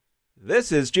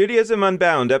This is Judaism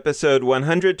Unbound, episode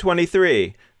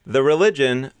 123, The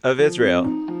Religion of Israel.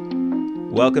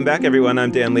 Welcome back, everyone. I'm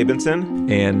Dan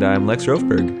Liebenson. And I'm Lex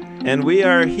Rofberg. And we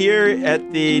are here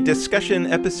at the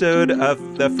discussion episode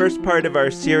of the first part of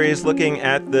our series looking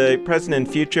at the present and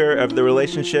future of the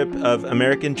relationship of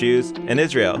American Jews and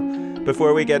Israel.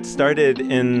 Before we get started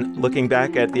in looking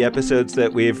back at the episodes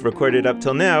that we've recorded up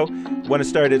till now, I want to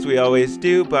start, as we always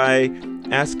do, by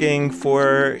asking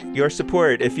for your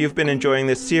support. If you've been enjoying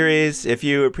this series, if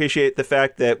you appreciate the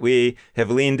fact that we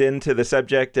have leaned into the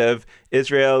subject of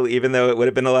Israel, even though it would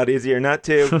have been a lot easier not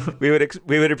to, we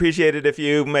would appreciate it if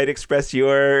you might express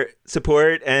your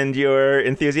support and your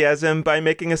enthusiasm by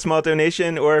making a small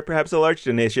donation or perhaps a large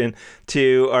donation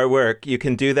to our work. You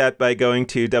can do that by going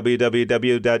to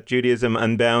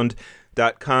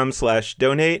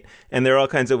www.judaismunbound.com/donate, and there are all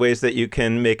kinds of ways that you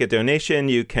can make a donation.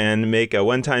 You can make a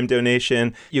one-time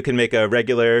donation. You can make a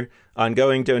regular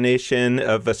ongoing donation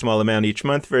of a small amount each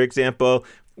month, for example.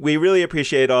 We really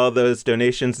appreciate all those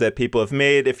donations that people have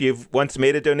made. If you've once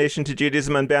made a donation to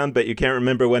Judaism Unbound, but you can't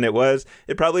remember when it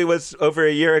probably was over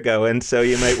a year ago, and so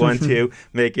you might want to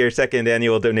make your second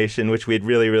annual donation, which we'd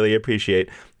really, really appreciate.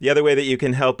 The other way that you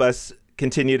can help us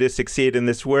continue to succeed in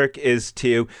this work is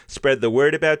to spread the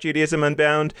word about Judaism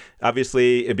Unbound.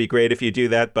 Obviously, it'd be great if you do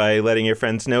that by letting your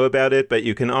friends know about it, but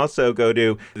you can also go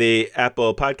to the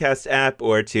Apple Podcast app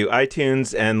or to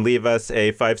iTunes and leave us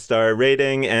a 5-star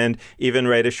rating and even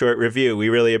write a short review. We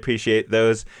really appreciate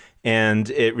those, and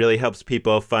it really helps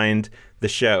people find the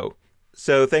show.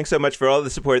 So thanks so much for all the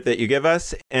support that you give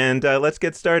us, and let's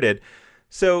get started.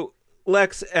 So,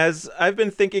 Lex, as I've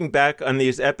been thinking back on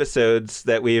these episodes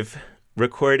that we've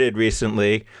recorded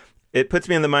recently, it puts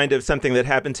me in the mind of something that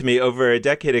happened to me over a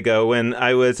decade ago when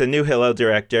I was a new Hillel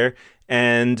director,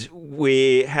 and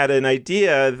we had an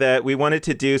idea that we wanted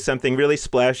to do something really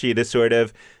splashy to sort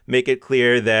of make it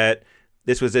clear that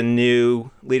this was a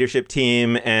new leadership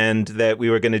team and that we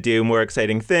were going to do more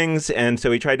exciting things. And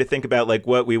so we tried to think about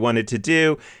what we wanted to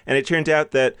do. And it turned out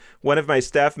that one of my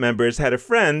staff members had a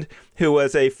friend who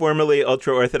was a formerly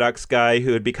ultra-Orthodox guy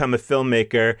who had become a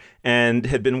filmmaker and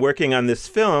had been working on this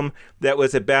film that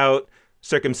was about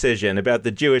circumcision, about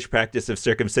the Jewish practice of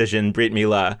circumcision, Brit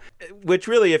Milah, which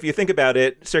really, if you think about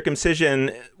it, circumcision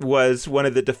was one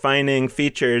of the defining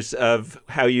features of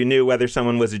how you knew whether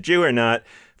someone was a Jew or not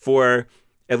for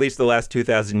at least the last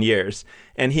 2,000 years.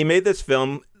 And he made this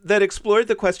film that explored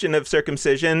the question of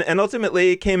circumcision and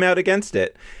ultimately came out against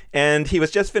it. And he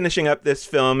was just finishing up this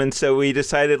film, and so we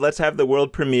decided, let's have the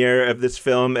world premiere of this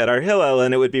film at our Hillel,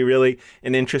 and it would be really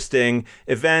an interesting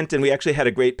event. And we actually had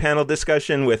a great panel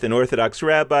discussion with an Orthodox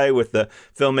rabbi, with the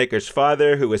filmmaker's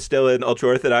father, who was still an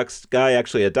ultra-Orthodox guy,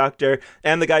 actually a doctor,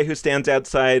 and the guy who stands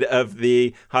outside of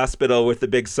the hospital with the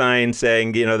big sign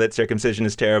saying, that circumcision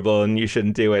is terrible and you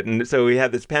shouldn't do it. And so we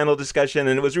had this panel discussion,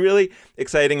 and it was a really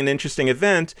exciting and interesting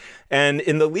event. And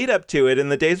in the lead up to it, in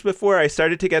the days before, I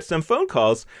started to get some phone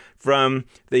calls from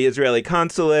the Israeli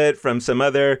consulate, from some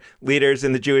other leaders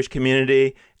in the Jewish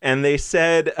community. And they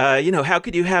said, how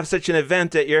could you have such an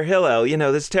event at your Hillel?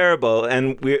 This is terrible.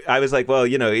 And I was like, well,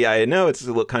 yeah, I know it's a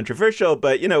little controversial,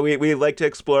 but, we like to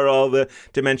explore all the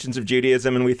dimensions of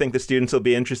Judaism, and we think the students will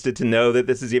be interested to know that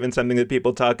this is even something that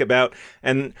people talk about.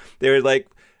 And they were like,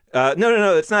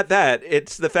 no, it's not that.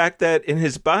 It's the fact that in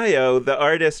his bio, the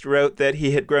artist wrote that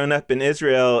he had grown up in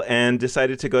Israel and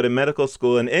decided to go to medical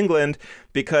school in England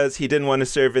because he didn't want to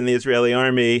serve in the Israeli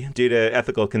army due to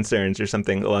ethical concerns or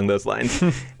something along those lines.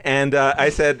 And I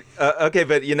said, okay,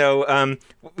 but,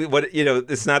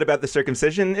 it's not about the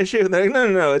circumcision issue? And they're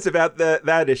like, no, it's about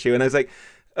that issue. And I was like,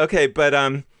 okay,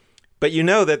 but you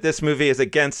know that this movie is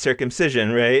against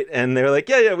circumcision, right? And they're like,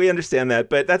 yeah, we understand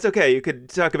that, but that's okay. You could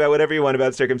talk about whatever you want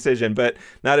about circumcision, but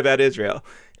not about Israel.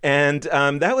 And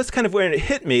that was kind of where it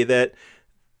hit me that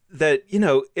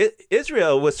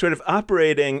Israel was sort of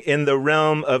operating in the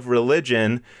realm of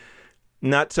religion,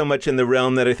 not so much in the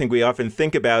realm that I think we often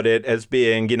think about it as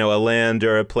being, a land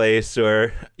or a place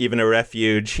or even a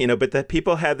refuge, but that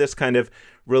people had this kind of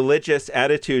religious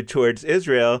attitude towards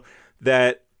Israel,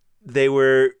 that they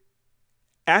were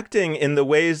acting in the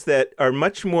ways that are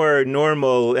much more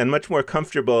normal and much more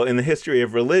comfortable in the history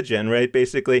of religion, right?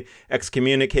 Basically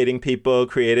excommunicating people,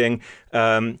 creating,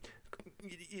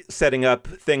 setting up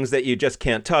things that you just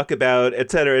can't talk about, et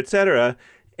cetera, et cetera.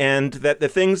 And that the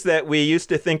things that we used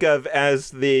to think of as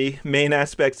the main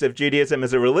aspects of Judaism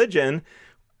as a religion,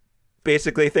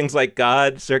 basically things like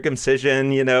God,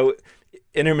 circumcision,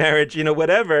 intermarriage,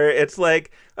 whatever. It's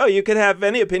like, oh, you could have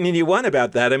any opinion you want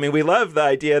about that. I mean, we love the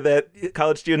idea that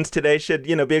college students today should,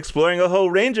 be exploring a whole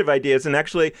range of ideas. And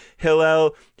actually,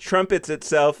 Hillel trumpets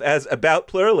itself as about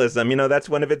pluralism. That's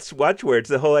one of its watchwords.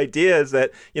 The whole idea is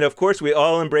that, of course, we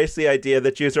all embrace the idea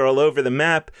that Jews are all over the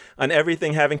map on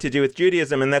everything having to do with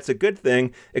Judaism, and that's a good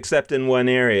thing, except in one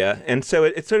area. And so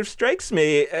it sort of strikes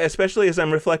me, especially as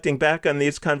I'm reflecting back on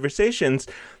these conversations,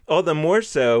 all the more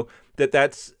so that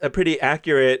that's a pretty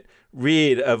accurate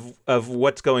read of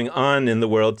what's going on in the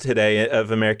world today of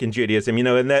American Judaism,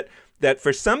 and that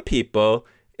for some people,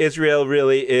 Israel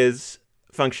really is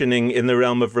functioning in the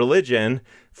realm of religion.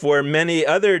 For many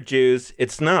other Jews,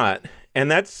 it's not. And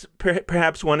that's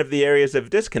perhaps one of the areas of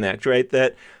disconnect, right?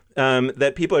 That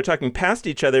people are talking past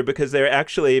each other because they're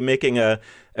actually making a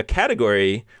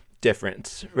category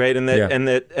difference, right? And I don't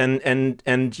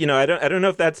know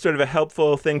if that's sort of a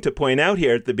helpful thing to point out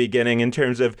here at the beginning in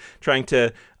terms of trying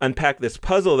to unpack this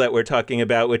puzzle that we're talking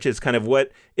about, which is kind of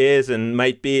what is and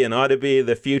might be and ought to be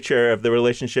the future of the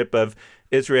relationship of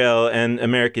Israel and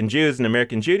American Jews and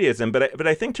American Judaism. But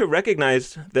I think to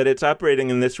recognize that it's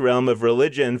operating in this realm of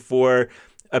religion for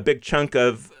a big chunk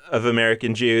of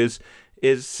American Jews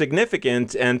is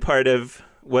significant and part of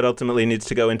what ultimately needs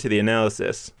to go into the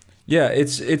analysis. Yeah,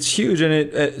 it's huge, and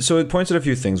it points at a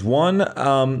few things. One,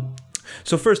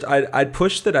 so first, I'd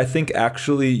push that I think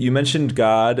actually you mentioned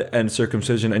God and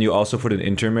circumcision, and you also put in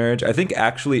intermarriage. I think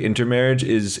actually intermarriage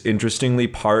is interestingly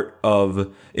part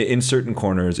of, in certain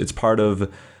corners, it's part of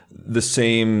the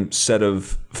same set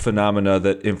of phenomena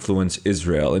that influence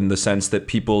Israel, in the sense that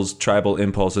people's tribal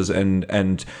impulses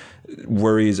and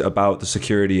worries about the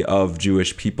security of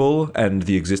Jewish people and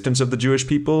the existence of the Jewish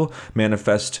people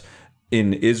manifest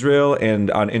in Israel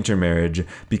and on intermarriage,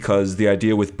 because the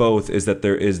idea with both is that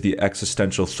there is the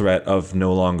existential threat of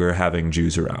no longer having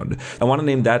Jews around. I want to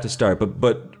name that to start,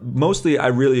 but mostly I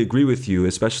really agree with you,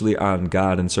 especially on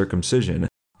God and circumcision.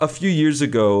 A few years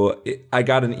ago, I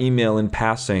got an email in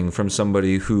passing from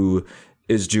somebody who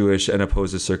is Jewish and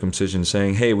opposes circumcision,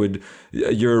 saying, "Hey,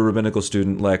 you're a rabbinical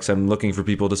student, Lex. I'm looking for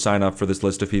people to sign up for this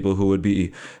list of people who would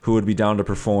be down to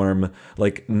perform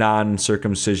like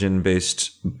non-circumcision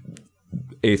based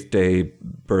eighth day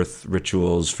birth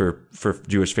rituals for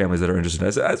Jewish families that are interested."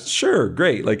 I said, "Sure,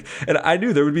 great." Like, and I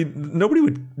knew there would be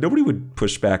nobody would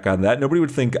push back on that. Nobody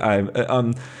would think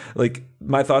I'm like,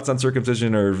 my thoughts on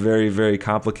circumcision are very, very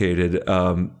complicated.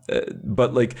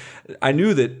 But like, I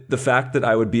knew that the fact that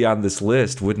I would be on this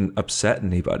list wouldn't upset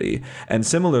anybody. And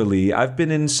similarly, I've been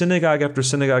in synagogue after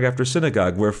synagogue after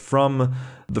synagogue where from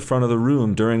the front of the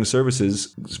room during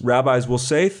services, rabbis will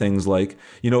say things like,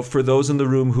 for those in the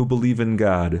room who believe in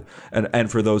God, and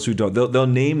for those who don't, they'll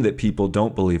name that people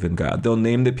don't believe in God. They'll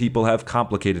name that people have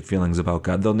complicated feelings about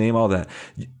God. They'll name all that.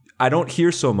 I don't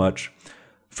hear so much.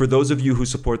 For those of you who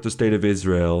support the state of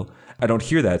Israel, I don't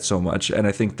hear that so much. And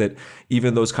I think that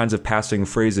even those kinds of passing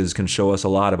phrases can show us a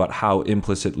lot about how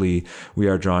implicitly we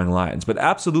are drawing lines. But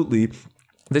absolutely,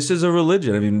 this is a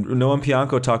religion. I mean, Noam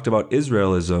Pianko talked about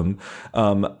Israelism.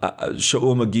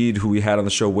 Shaul Magid, who we had on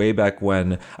the show way back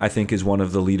when, I think is one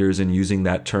of the leaders in using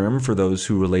that term for those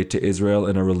who relate to Israel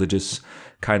in a religious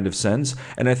kind of sense.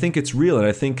 And I think it's real. And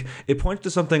I think it points to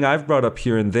something I've brought up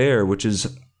here and there, which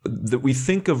is that we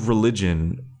think of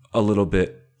religion a little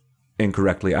bit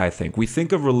incorrectly, I think. We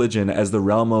think of religion as the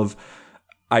realm of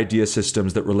idea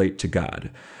systems that relate to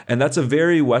God. And that's a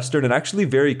very Western and actually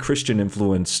very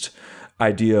Christian-influenced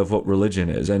idea of what religion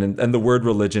is. And the word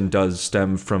religion does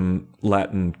stem from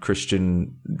Latin,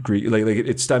 Christian, Greek. Like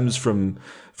it stems from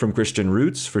Christian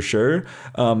roots, for sure.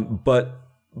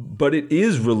 But it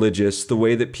is religious the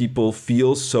way that people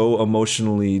feel so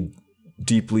emotionally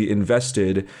deeply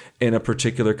invested in a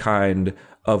particular kind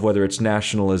of, whether it's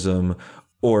nationalism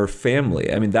or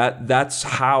family. I mean, that's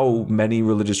how many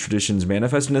religious traditions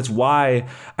manifest. And it's why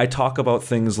I talk about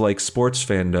things like sports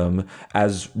fandom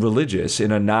as religious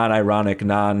in a non-ironic,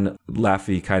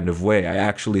 non-laughy kind of way. I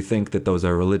actually think that those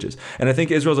are religious. And I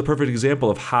think Israel's a perfect example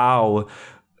of how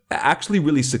actually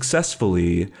really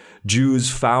successfully Jews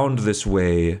found this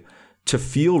way to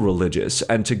feel religious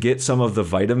and to get some of the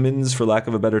vitamins, for lack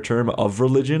of a better term, of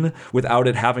religion without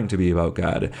it having to be about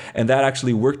God. And that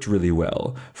actually worked really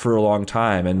well for a long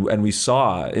time. And we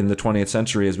saw in the 20th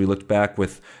century, as we looked back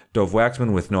with Dov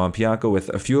Waxman, with Noam Pianko, with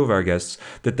a few of our guests,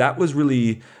 that was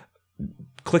really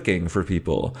clicking for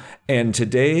people. And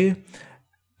today,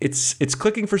 it's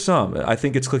clicking for some. I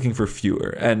think it's clicking for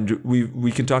fewer. And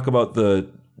we can talk about the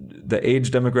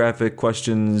age demographic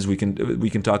questions. We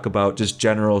can talk about just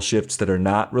general shifts that are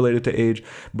not related to age,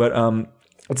 but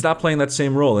it's not playing that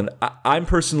same role. And I'm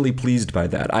personally pleased by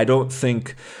that. I don't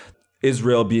think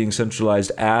Israel being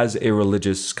centralized as a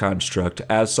religious construct,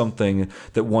 as something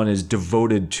that one is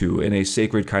devoted to in a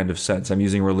sacred kind of sense. I'm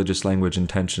using religious language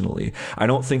intentionally. I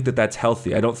don't think that that's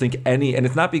healthy. I don't think and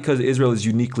it's not because Israel is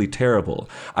uniquely terrible.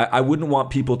 I wouldn't want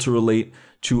people to relate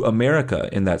to America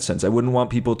in that sense. I wouldn't want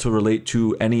people to relate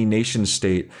to any nation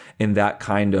state in that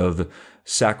kind of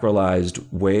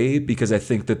sacralized way, because I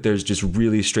think that there's just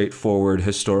really straightforward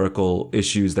historical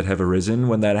issues that have arisen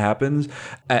when that happens,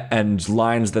 and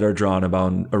lines that are drawn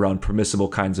around permissible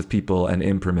kinds of people and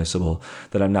impermissible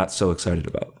that I'm not so excited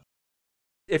about.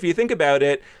 If you think about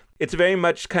it, it's very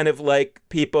much kind of like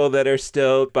people that are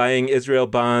still buying Israel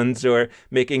bonds or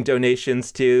making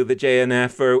donations to the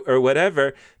JNF or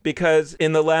whatever, because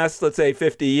in the last, let's say,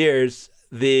 50 years,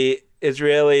 the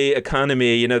Israeli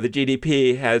economy, the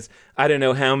GDP has, I don't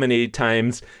know how many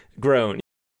times grown.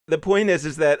 The point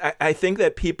is that I think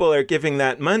that people are giving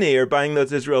that money or buying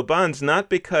those Israel bonds not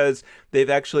because they've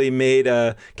actually made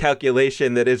a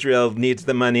calculation that Israel needs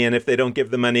the money, and if they don't give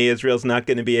the money, Israel's not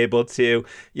going to be able to,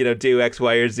 do X,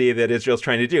 Y, or Z that Israel's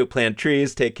trying to do, plant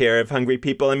trees, take care of hungry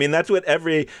people. I mean, that's what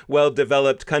every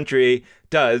well-developed country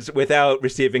does without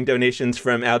receiving donations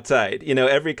from outside.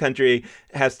 Every country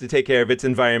has to take care of its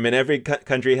environment. Every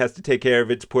country has to take care of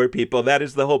its poor people. That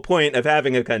is the whole point of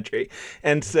having a country.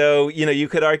 And so, you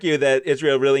could argue that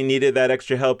Israel really needed that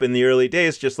extra help in the early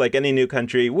days, just like any new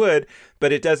country would,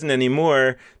 but it doesn't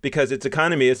anymore because its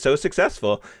economy is so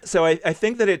successful. So I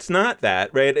think that it's not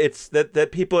that, right? It's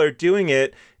that people are doing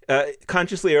it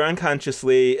consciously or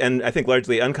unconsciously, and I think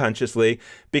largely unconsciously,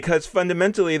 because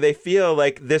fundamentally they feel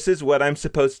like this is what I'm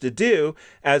supposed to do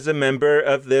as a member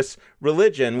of this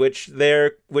religion, which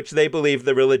they believe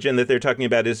the religion that they're talking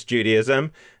about is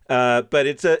Judaism. But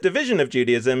it's a division of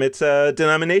Judaism. It's a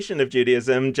denomination of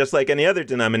Judaism, just like any other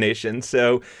denomination.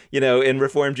 So, in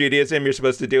Reform Judaism, you're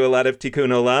supposed to do a lot of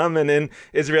Tikkun Olam, and in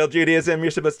Israel Judaism,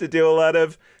 you're supposed to do a lot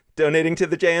of donating to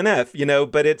the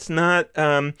JNF, but it's not...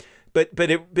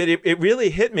 But it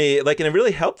really hit me like in a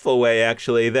really helpful way,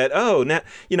 actually, that,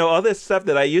 now, all this stuff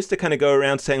that I used to kind of go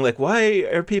around saying, like, why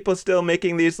are people still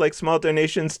making these like small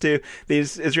donations to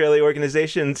these Israeli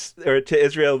organizations or to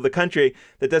Israel, the country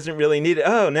that doesn't really need it?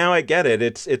 Oh, now I get it.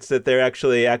 It's that they're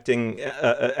actually acting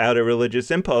out of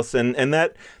religious impulse. And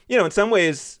that, in some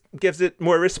ways gives it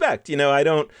more respect. I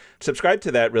don't subscribe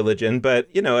to that religion, but,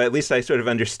 at least I sort of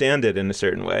understand it in a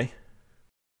certain way.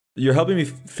 You're helping me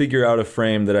figure out a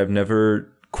frame that I've never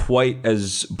quite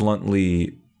as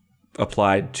bluntly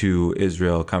applied to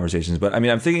Israel conversations. But I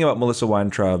mean, I'm thinking about Melissa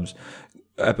Weintraub's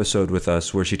episode with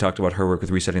us where she talked about her work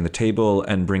with Resetting the Table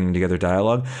and bringing together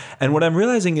dialogue. And what I'm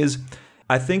realizing is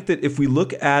I think that if we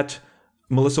look at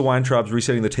Melissa Weintraub's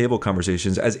Resetting the Table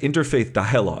conversations as interfaith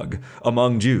dialogue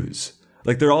among Jews,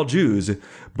 like they're all Jews,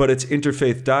 but it's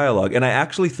interfaith dialogue. And I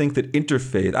actually think that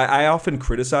interfaith, I often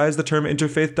criticize the term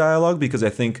interfaith dialogue because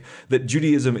I think that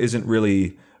Judaism isn't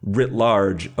really writ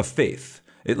large a faith.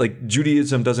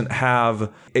 Judaism doesn't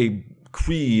have a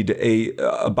creed,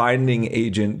 a binding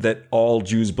agent that all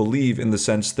Jews believe in the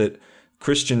sense that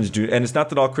Christians do. And it's not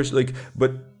that all Christians,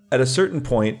 but at a certain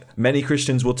point, many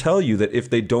Christians will tell you that if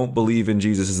they don't believe in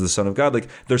Jesus as the Son of God,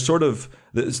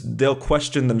 they'll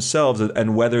question themselves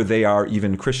and whether they are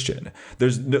even Christian.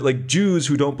 There's Jews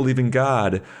who don't believe in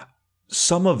God.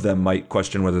 Some of them might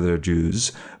question whether they're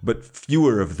Jews, but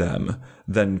fewer of them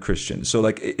than Christians. So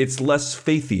it's less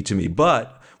faithy to me.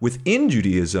 But within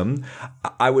Judaism,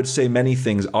 I would say many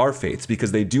things are faiths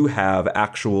because they do have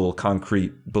actual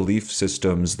concrete belief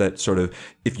systems that sort of,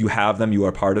 if you have them, you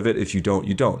are part of it. If you don't,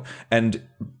 you don't. And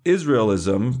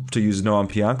Israelism, to use Noam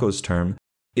Pianko's term,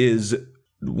 is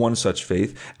one such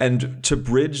faith. And to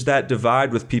bridge that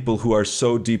divide with people who are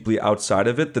so deeply outside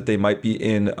of it that they might be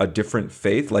in a different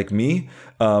faith, like me,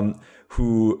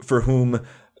 for whom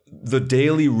the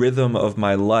daily rhythm of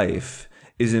my life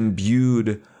is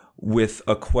imbued with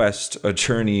a quest, a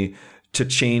journey to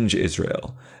change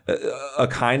Israel, a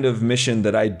kind of mission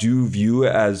that I do view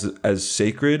as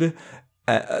sacred,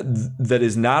 that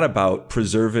is not about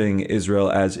preserving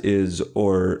Israel as is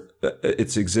or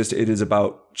its exist. It is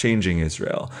about changing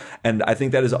Israel. And I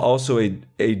think that is also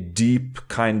a deep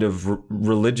kind of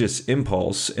religious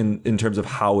impulse in terms of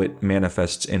how it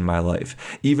manifests in my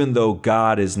life, even though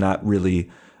God is not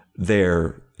really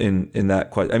there in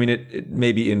that question. I mean, it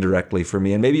may be indirectly for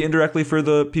me and maybe indirectly for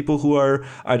the people who are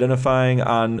identifying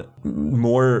on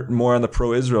more on the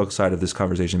pro-Israel side of this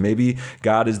conversation. Maybe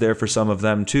God is there for some of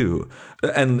them too.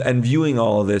 And viewing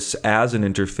all of this as an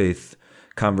interfaith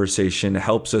conversation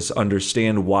helps us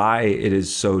understand why it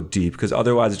is so deep, because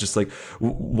otherwise it's just like,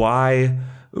 why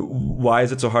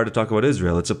is it so hard to talk about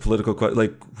Israel? It's a political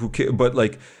question. Who cares? But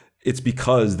it's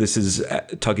because this is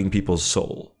tugging people's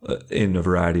soul in a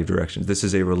variety of directions. This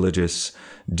is a religious,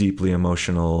 deeply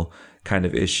emotional kind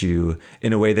of issue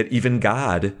in a way that even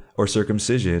God or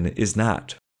circumcision is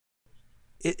not.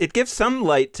 It gives some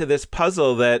light to this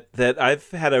puzzle that I've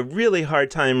had a really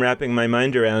hard time wrapping my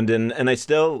mind around, and I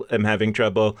still am having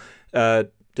trouble,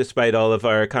 despite all of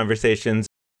our conversations.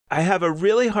 I have a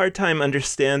really hard time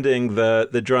understanding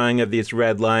the drawing of these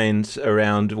red lines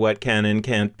around what can and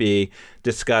can't be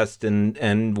discussed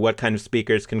and what kind of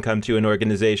speakers can come to an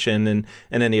organization and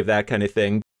any of that kind of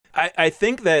thing. I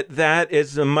think that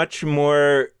is a much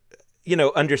more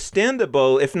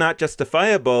understandable, if not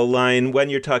justifiable, line when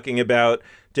you're talking about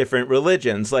different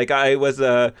religions. Like, I was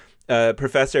a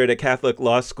professor at a Catholic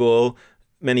law school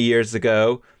many years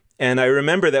ago, and I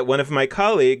remember that one of my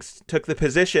colleagues took the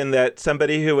position that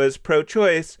somebody who was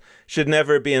pro-choice should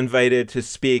never be invited to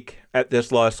speak at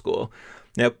this law school.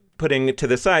 Now, putting to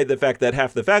the side the fact that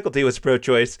half the faculty was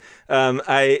pro-choice,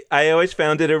 I always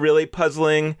found it a really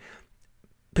puzzling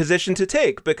position to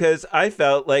take, because I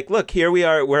felt like, look, here we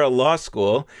are, we're a law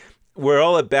school. We're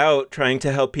all about trying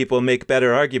to help people make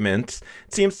better arguments.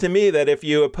 It seems to me that if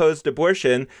you opposed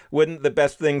abortion, wouldn't the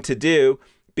best thing to do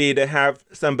be to have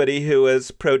somebody who is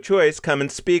pro-choice come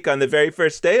and speak on the very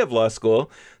first day of law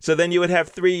school? So then you would have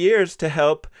 3 years to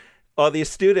help all these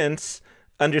students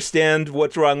understand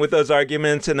what's wrong with those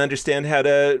arguments and understand how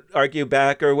to argue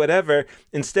back or whatever.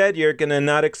 Instead, you're going to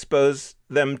not expose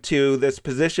them to this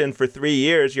position for 3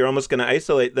 years. You're almost going to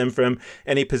isolate them from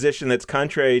any position that's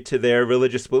contrary to their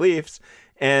religious beliefs.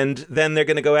 And then they're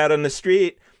going to go out on the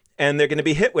street and they're going to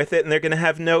be hit with it, and they're going to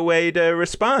have no way to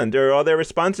respond, or all their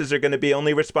responses are going to be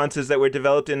only responses that were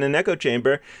developed in an echo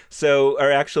chamber, so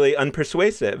are actually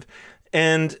unpersuasive.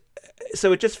 And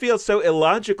so it just feels so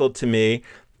illogical to me,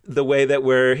 the way that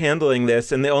we're handling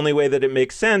this. And the only way that it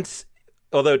makes sense,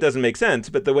 although it doesn't make sense,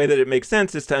 but the way that it makes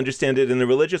sense is to understand it in the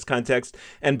religious context.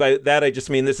 And by that, I just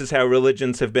mean this is how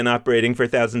religions have been operating for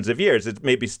thousands of years. It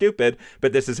may be stupid,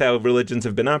 but this is how religions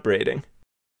have been operating.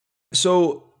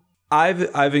 So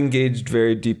I've engaged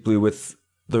very deeply with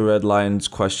the red lines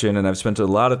question, and I've spent a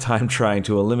lot of time trying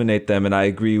to eliminate them. And I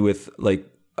agree with like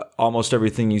almost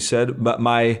everything you said, but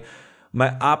my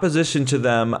opposition to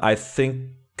them, I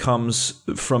think, comes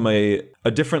from a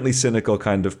differently cynical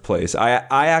kind of place. I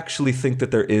actually think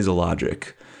that there is a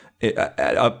logic,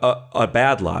 a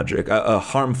bad logic, a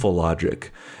harmful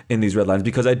logic in these red lines,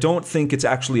 because I don't think it's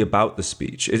actually about the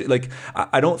speech.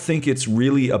 I don't think it's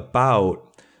really about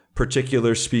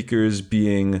particular speakers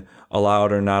being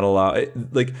allowed or not allowed.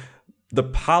 Like, the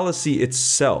policy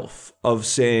itself of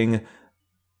saying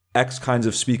X kinds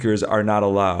of speakers are not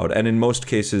allowed, and in most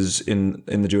cases in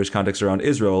the Jewish context around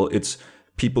Israel, it's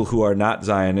people who are not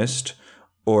Zionist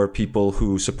or people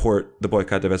who support the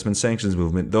boycott, divestment, sanctions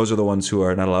movement. Those are the ones who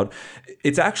are not allowed.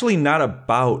 It's actually not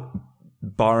about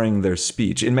barring their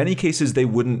speech. In many cases, they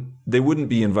wouldn't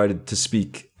be invited to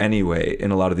speak anyway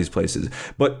in a lot of these places.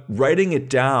 But writing it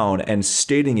down and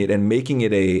stating it and making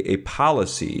it a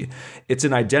policy, it's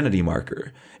an identity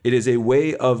marker. It is a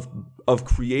way of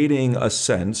creating a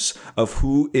sense of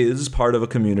who is part of a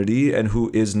community and who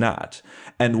is not.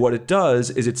 And what it does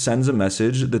is it sends a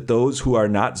message that those who are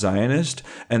not Zionist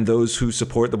and those who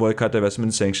support the boycott,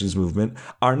 divestment, sanctions movement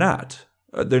are not.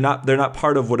 They're not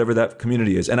part of whatever that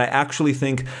community is. And I actually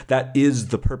think that is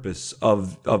the purpose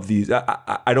of these.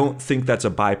 I don't think that's a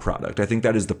byproduct. I think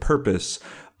that is the purpose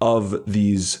of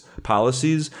these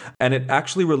policies. And it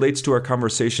actually relates to our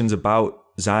conversations about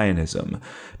Zionism,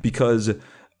 because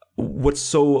what's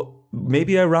so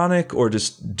maybe ironic or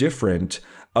just different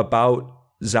about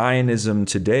Zionism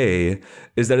today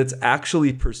is that it's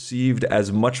actually perceived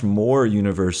as much more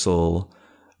universal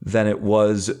than it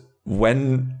was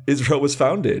when Israel was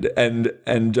founded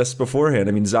and just beforehand.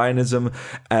 I mean, Zionism,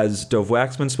 as Dov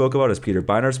Waxman spoke about, as Peter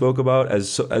Beinart spoke about,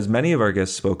 as many of our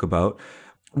guests spoke about,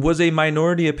 was a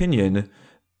minority opinion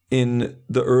in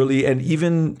the early and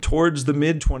even towards the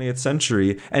mid 20th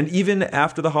century. And even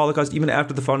after the Holocaust, even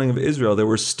after the founding of Israel, there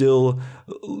were still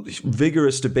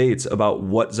vigorous debates about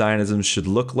what Zionism should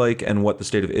look like and what the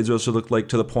state of Israel should look like,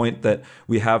 to the point that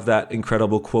we have that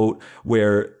incredible quote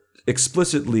where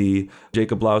explicitly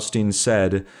Jacob Blaustein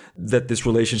said that this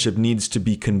relationship needs to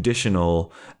be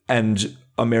conditional, and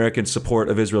American support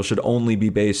of Israel should only be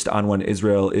based on when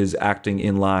Israel is acting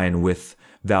in line with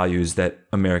values that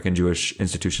American Jewish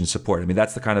institutions support. I mean,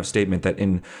 that's the kind of statement that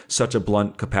in such a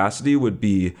blunt capacity would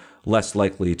be less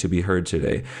likely to be heard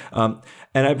today. And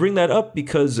I bring that up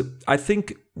because I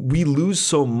think we lose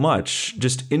so much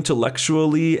just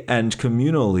intellectually and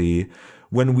communally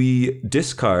when we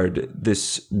discard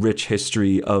this rich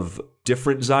history of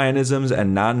different Zionisms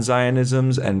and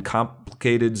non-Zionisms and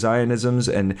complicated Zionisms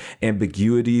and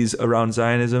ambiguities around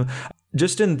Zionism.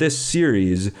 Just in this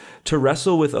series, to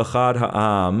wrestle with Echad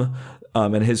Ha'am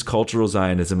and his cultural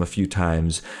Zionism a few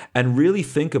times, and really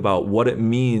think about what it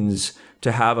means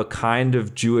to have a kind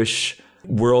of Jewish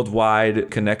worldwide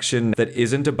connection that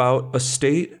isn't about a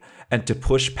state, and to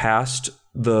push past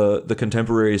the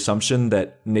contemporary assumption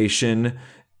that nation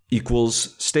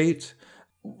equals state.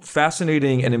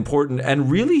 Fascinating and important,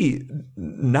 and really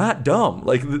not dumb.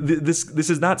 Like this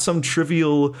is not some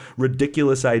trivial,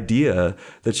 ridiculous idea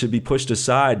that should be pushed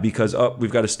aside because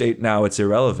we've got a state now, it's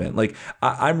irrelevant. Like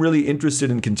I'm really interested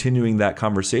in continuing that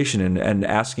conversation and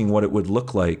asking what it would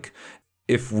look like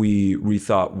if we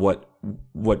rethought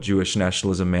what Jewish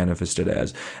nationalism manifested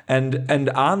as. And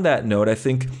on that note, I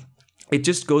think it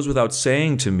just goes without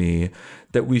saying to me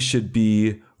that we should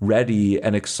be ready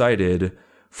and excited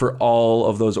for all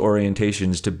of those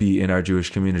orientations to be in our Jewish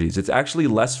communities. It's actually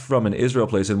less from an Israel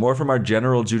place and more from our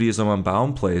general Judaism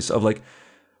Unbound place of like,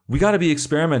 we got to be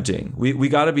experimenting. We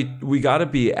got to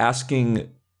be asking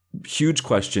huge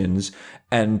questions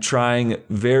and trying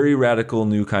very radical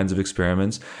new kinds of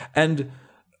experiments. And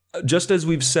just as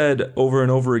we've said over and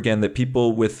over again that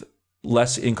people with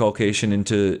less inculcation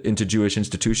into Jewish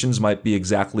institutions might be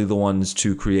exactly the ones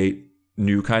to create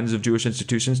new kinds of Jewish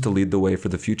institutions to lead the way for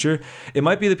the future. It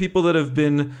might be the people that have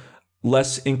been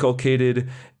less inculcated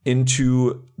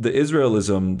into the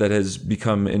Israelism that has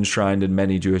become enshrined in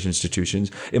many Jewish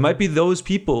institutions. It might be those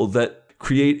people that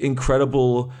create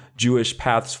incredible Jewish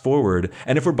paths forward.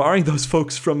 And if we're barring those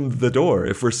folks from the door,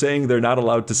 if we're saying they're not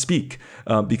allowed to speak,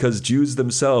 because Jews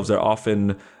themselves are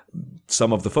often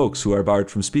some of the folks who are barred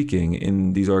from speaking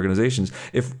in these organizations,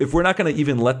 if we're not going to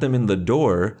even let them in the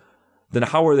door, then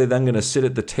how are they then going to sit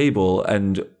at the table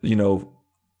and,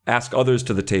 ask others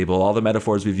to the table, all the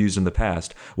metaphors we've used in the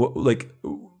past?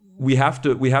 We have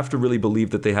to really believe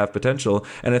that they have potential.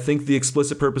 And I think the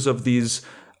explicit purpose of these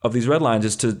red lines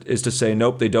is to say,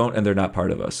 nope, they don't, and they're not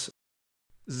part of us.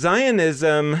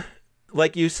 Zionism,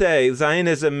 like you say,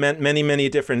 Zionism meant many, many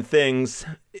different things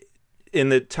in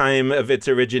the time of its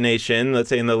origination, let's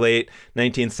say in the late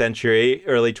 19th century,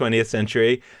 early 20th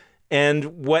century. And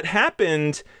what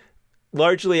happened,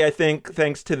 largely, I think,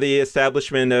 thanks to the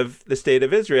establishment of the State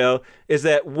of Israel, is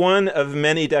that one of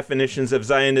many definitions of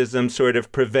Zionism sort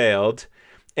of prevailed.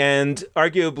 And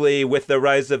arguably, with the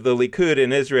rise of the Likud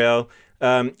in Israel,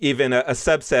 even a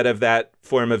subset of that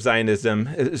form of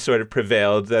Zionism sort of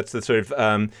prevailed. That's the sort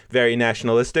of very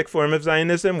nationalistic form of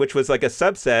Zionism, which was like a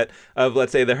subset of,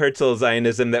 let's say, the Herzl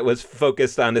Zionism that was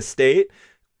focused on a state,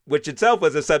 which itself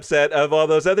was a subset of all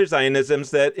those other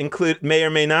Zionisms that may or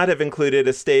may not have included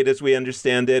a state as we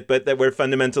understand it, but that were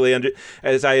fundamentally,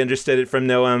 as I understood it from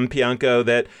Noam Pianko,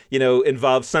 that,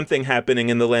 involved something happening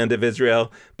in the land of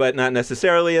Israel, but not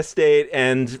necessarily a state,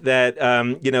 and that,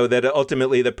 that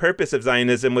ultimately the purpose of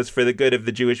Zionism was for the good of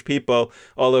the Jewish people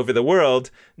all over the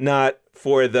world, not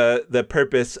for the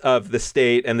purpose of the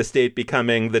state and the state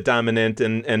becoming the dominant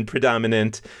and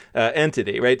predominant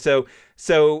entity, right?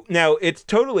 So now it's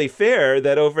totally fair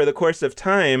that over the course of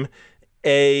time,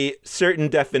 a certain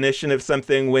definition of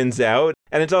something wins out.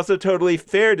 And it's also totally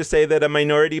fair to say that a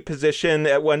minority position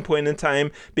at one point in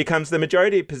time becomes the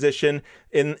majority position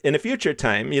in a future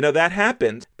time. That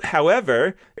happens.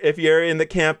 However, if you're in the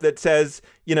camp that says,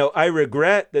 I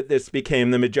regret that this became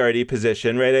the majority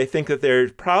position, right? I think that there are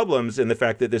problems in the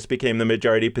fact that this became the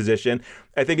majority position.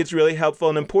 I think it's really helpful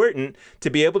and important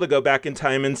to be able to go back in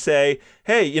time and say,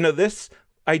 hey, this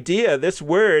idea, this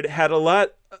word had a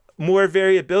lot more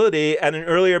variability at an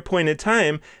earlier point in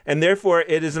time, and therefore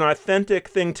it is an authentic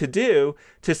thing to do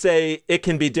to say it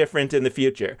can be different in the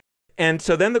future. And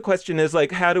so then the question is,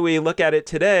 how do we look at it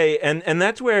today? And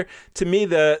that's where, to me,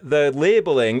 the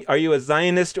labeling, are you a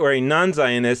Zionist or a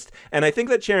non-Zionist? And I think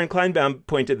that Sharon Kleinbaum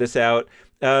pointed this out,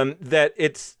 that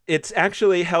it's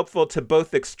actually helpful to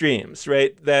both extremes,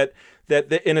 right? That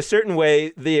in a certain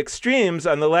way, the extremes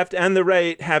on the left and the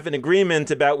right have an agreement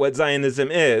about what Zionism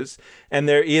is, and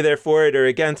they're either for it or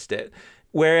against it.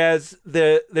 Whereas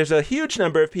there's a huge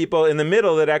number of people in the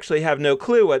middle that actually have no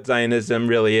clue what Zionism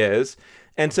really is.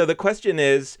 And so the question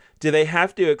is, do they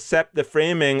have to accept the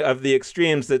framing of the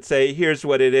extremes that say, here's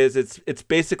what it is, it's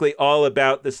basically all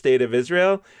about the State of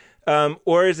Israel?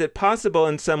 Or is it possible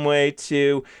in some way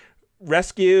to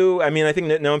rescue, I think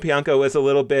that Noam Pianko was a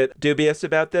little bit dubious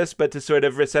about this, but to sort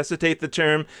of resuscitate the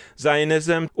term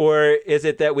Zionism? Or is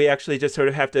it that we actually just sort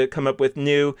of have to come up with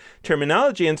new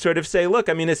terminology and sort of say, look,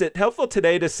 is it helpful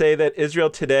today to say that Israel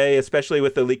today, especially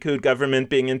with the Likud government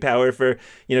being in power for,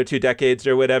 2 decades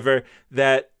or whatever,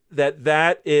 that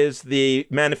that is the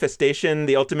manifestation,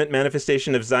 the ultimate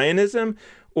manifestation of Zionism?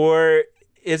 Or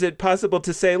is it possible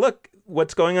to say, look,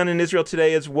 what's going on in Israel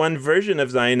today is one version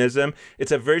of Zionism.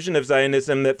 It's a version of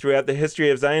Zionism that throughout the history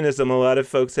of Zionism, a lot of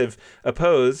folks have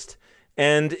opposed.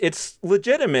 And it's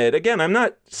legitimate. Again, I'm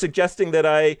not suggesting that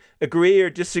I agree or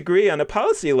disagree on a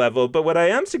policy level, but what I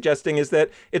am suggesting is that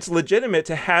it's legitimate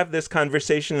to have this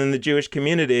conversation in the Jewish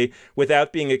community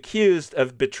without being accused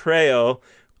of betrayal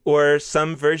or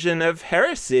some version of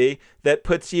heresy that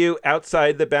puts you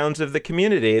outside the bounds of the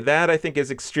community. That, I think,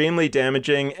 is extremely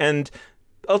damaging and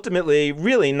ultimately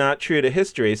really not true to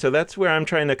history. So that's where I'm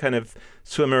trying to kind of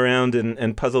swim around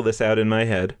and puzzle this out in my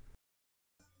head.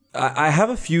 I have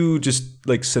a few just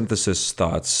like synthesis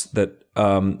thoughts that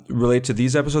relate to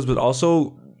these episodes, but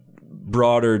also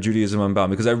broader Judaism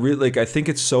Unbound, because I think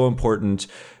it's so important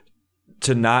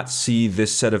to not see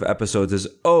this set of episodes as,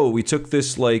 oh, we took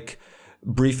this like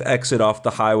brief exit off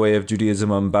the highway of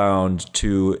Judaism Unbound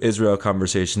to Israel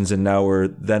conversations, and now we're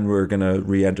going to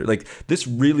re-enter. Like, this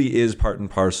really is part and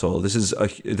parcel. This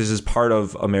is part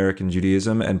of American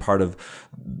Judaism and part of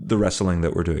the wrestling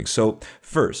that we're doing. So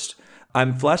first,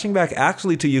 I'm flashing back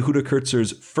actually to Yehuda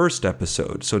Kurtzer's first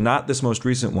episode, so not this most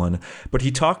recent one, but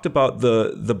he talked about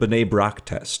the Bnei Brak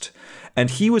test. And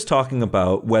he was talking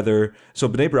about whether, so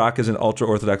Bnei Brak is an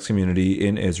ultra-Orthodox community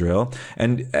in Israel,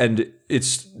 and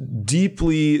it's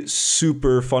deeply,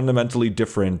 super fundamentally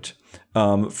different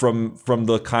from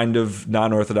the kind of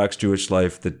non-Orthodox Jewish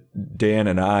life that Dan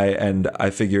and I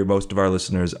figure most of our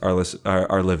listeners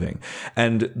are living.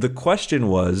 And the question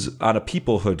was, on a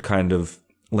peoplehood kind of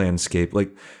landscape,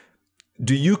 like,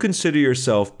 do you consider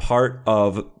yourself part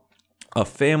of a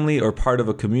family or part of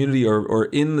a community or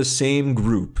in the same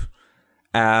group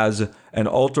as an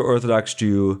ultra-Orthodox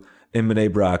Jew in Bnei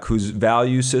Brak whose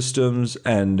value systems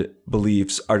and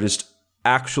beliefs are just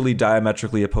actually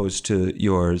diametrically opposed to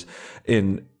yours,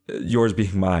 in yours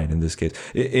being mine in this case,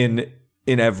 in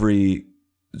every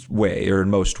way or in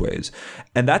most ways?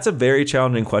 And that's a very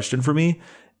challenging question for me.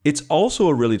 It's also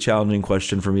a really challenging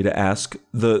question for me to ask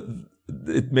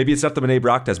maybe it's not the Bnei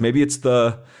Brak test. Maybe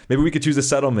we could choose a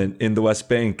settlement in the West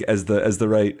Bank as the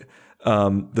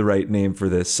right name for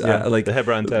this. Yeah, like the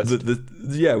Hebron test.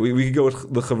 We could go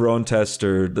with the Hebron test,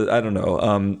 or I don't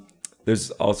know.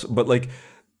 There's also, but like,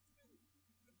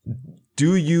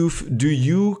 do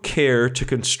you care to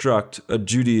construct a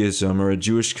Judaism or a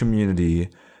Jewish community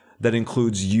that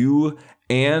includes you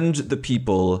and the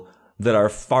people that are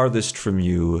farthest from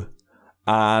you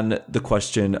on the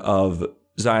question of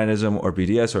Zionism or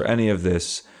BDS or any of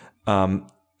this,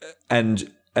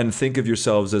 and think of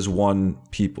yourselves as one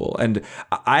people? And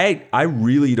I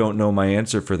really don't know my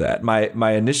answer for that.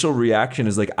 My initial reaction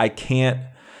is like, I can't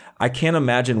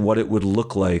imagine what it would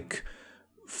look like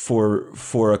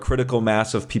for a critical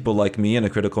mass of people like me and a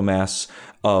critical mass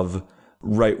of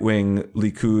right-wing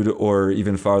Likud or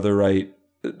even farther right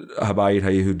Habayit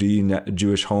HaYehudi,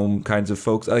 Jewish home kinds of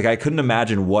folks. Like, I couldn't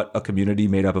imagine what a community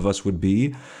made up of us would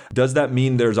be. Does that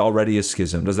mean there's already a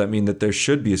schism? Does that mean that there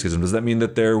should be a schism? Does that mean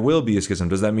that there will be a schism?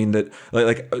 Does that mean that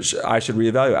like I should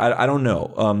reevaluate? I don't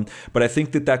know. But I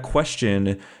think that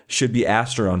question should be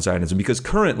asked around Zionism, because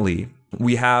currently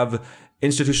we have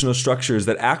institutional structures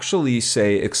that actually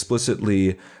say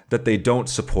explicitly that they don't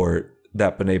support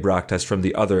that Bnei Brak test from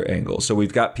the other angle. So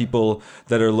we've got people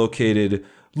that are located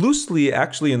loosely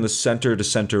actually in the center to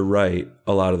center right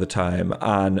a lot of the time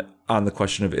on the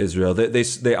question of Israel.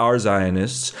 They are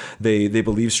Zionists. They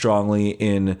believe strongly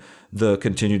in the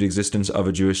continued existence of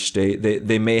a Jewish state.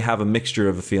 They may have a mixture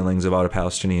of feelings about a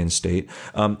Palestinian state,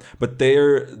 but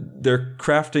they're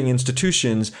crafting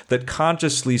institutions that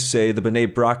consciously say the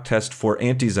Bnei Brak test for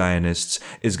anti-Zionists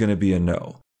is going to be a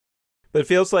no. But it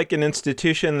feels like an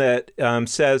institution that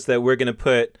says that we're going to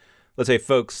put, let's say,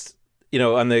 folks,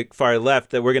 on the far left,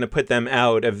 that we're going to put them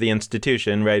out of the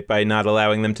institution, right, by not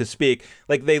allowing them to speak.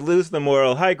 Like, they lose the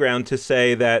moral high ground to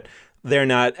say that they're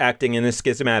not acting in a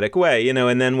schismatic way,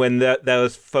 and then when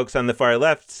those folks on the far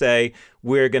left say,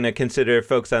 we're going to consider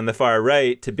folks on the far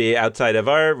right to be outside of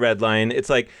our red line, it's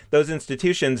like those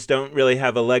institutions don't really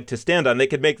have a leg to stand on. They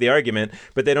could make the argument,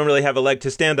 but they don't really have a leg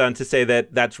to stand on to say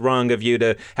that that's wrong of you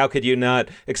how could you not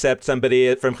accept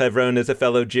somebody from Hebron as a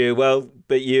fellow Jew? Well,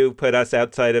 but you put us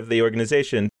outside of the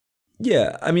organization.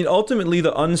 Yeah, I mean, ultimately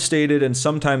the unstated and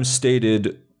sometimes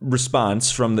stated response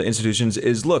from the institutions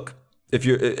is, look, if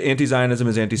you're anti-Zionism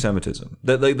is anti-Semitism,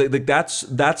 that's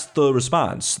the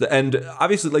response. And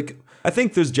obviously, I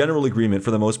think there's general agreement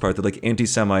for the most part that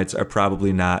anti-Semites are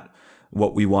probably not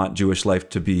what we want Jewish life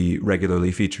to be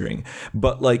regularly featuring.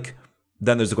 But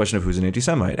then there's the question of who's an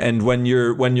anti-Semite. And when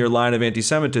your line of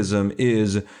anti-Semitism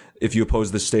is if you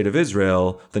oppose the state of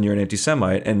Israel, then you're an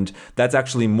anti-Semite, and that's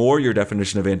actually more your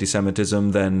definition of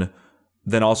anti-Semitism than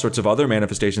all sorts of other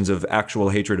manifestations of actual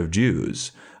hatred of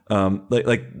Jews.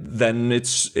 Then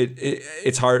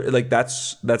it's hard. Like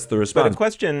that's the response. But a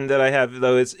question that I have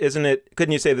though is,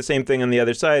 couldn't you say the same thing on the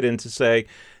other side and to say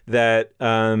that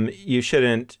you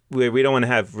shouldn't, we don't want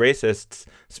to have racists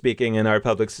speaking in our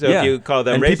public. So if you call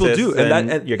them racist, do,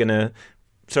 then you're going to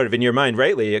sort of in your mind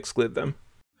rightly exclude them.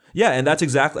 Yeah, and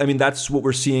that's what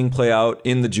we're seeing play out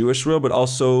in the Jewish world, but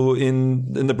also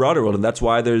in the broader world. And that's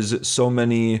why there's so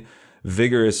many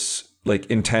vigorous, like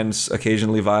intense,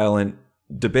 occasionally violent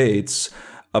debates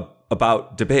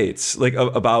about debates, like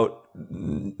about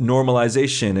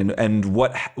normalization and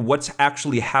what's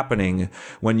actually happening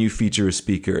when you feature a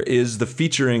speaker. Is the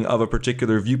featuring of a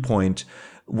particular viewpoint,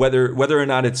 whether or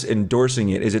not it's endorsing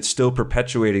it, is it still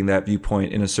perpetuating that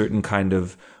viewpoint in a certain kind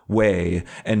of way?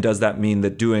 And does that mean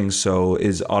that doing so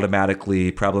is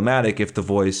automatically problematic if the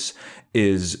voice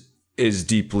is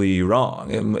deeply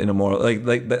wrong in a more like?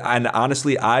 And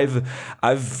honestly, I've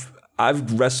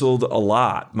wrestled a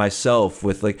lot myself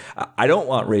with I don't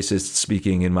want racists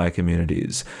speaking in my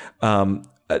communities, and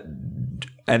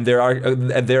there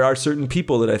are certain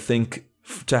people that I think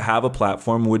to have a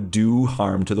platform would do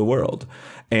harm to the world,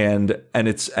 and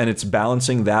it's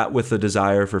balancing that with the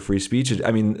desire for free speech.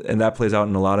 I mean, and that plays out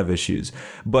in a lot of issues.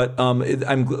 But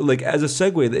I'm like, as a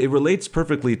segue, it relates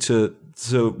perfectly to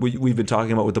we've been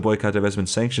talking about with the boycott, divestment,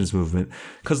 sanctions movement,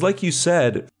 because like you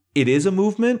said, it is a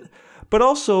movement, but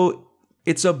also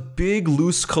it's a big,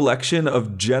 loose collection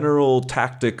of general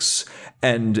tactics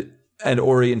and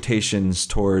orientations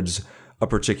towards a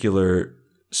particular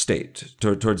state,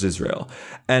 towards Israel.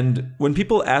 And when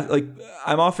people ask,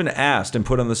 I'm often asked and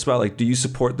put on the spot, do you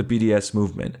support the BDS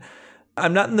movement?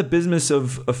 I'm not in the business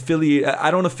of affiliate. I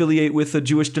don't affiliate with a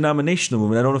Jewish denominational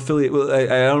movement. I don't affiliate with.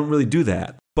 I don't really do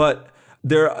that. But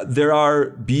there are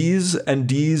B's and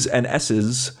D's and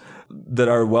S's that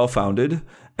are well founded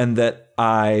and that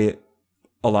I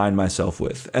align myself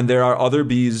with. And there are other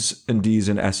B's and D's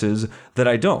and S's that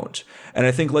I don't. And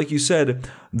I think, like you said,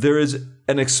 there is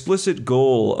an explicit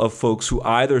goal of folks who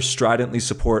either stridently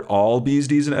support all B's,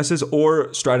 D's, and S's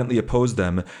or stridently oppose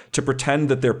them to pretend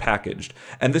that they're packaged.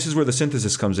 And this is where the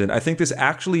synthesis comes in. I think this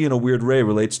actually, in a weird way,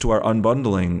 relates to our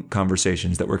unbundling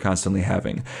conversations that we're constantly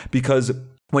having. Because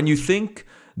when you think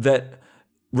that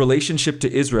relationship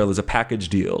to Israel is a package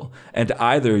deal, and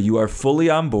either you are fully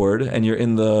on board and you're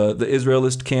in the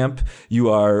Israelist camp, you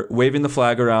are waving the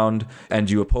flag around and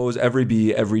you oppose every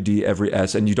B, every D, every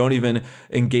S, and you don't even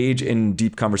engage in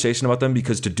deep conversation about them,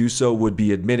 because to do so would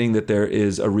be admitting that there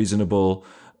is a reasonable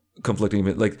conflicting,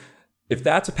 if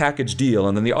that's a package deal,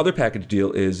 and then the other package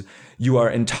deal is you are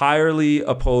entirely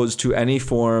opposed to any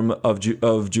form of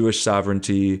Jewish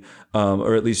sovereignty,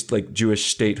 or at least Jewish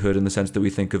statehood in the sense that we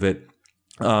think of it.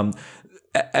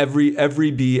 Every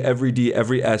B, every D,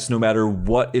 every S, no matter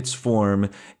what its form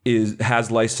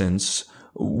has license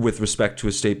with respect to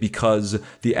a state, because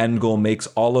the end goal makes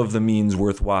all of the means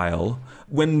worthwhile.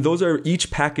 When those are each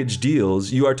package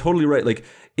deals, you are totally right.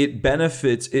 It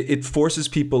benefits, it forces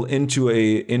people into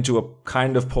a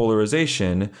kind of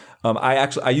polarization.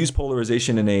 I use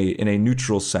polarization in a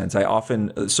neutral sense. I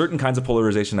often, certain kinds of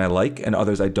polarization I like and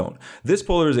others I don't. This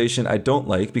polarization I don't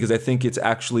like because I think it's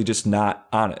actually just not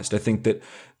honest. I think that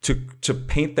to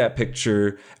paint that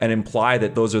picture and imply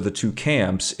that those are the two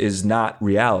camps is not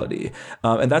reality.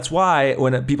 And that's why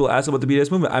when people ask about the BDS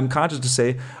movement, I'm conscious to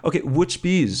say, okay, which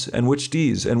B's and which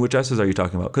D's and which S's are you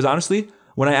talking about? Because honestly,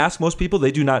 when I ask most people,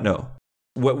 they do not know.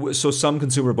 So some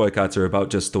consumer boycotts are about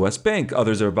just the West Bank.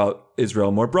 Others are about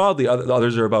Israel more broadly.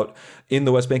 Others are about in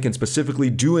the West Bank and specifically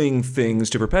doing things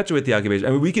to perpetuate the occupation.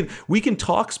 I mean, we can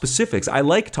talk specifics. I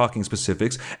like talking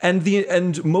specifics,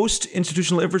 and most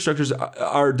institutional infrastructures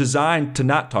are designed to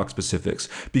not talk specifics,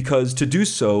 because to do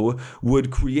so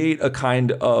would create a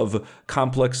kind of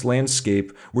complex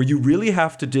landscape where you really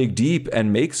have to dig deep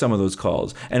and make some of those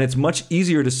calls. And it's much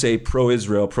easier to say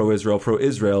pro-Israel, pro-Israel,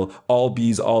 pro-Israel. All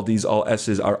B's, all D's, all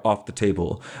S's are off the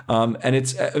table. And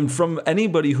it's from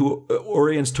anybody who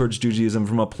orients towards Judaism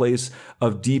from a place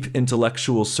of deep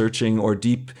intellectual searching or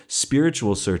deep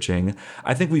spiritual searching,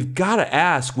 I think we've got to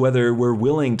ask whether we're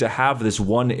willing to have this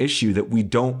one issue that we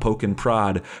don't poke and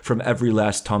prod from every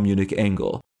last Talmudic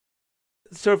angle.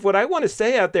 Sort of what I want to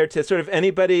say out there to sort of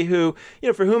anybody who,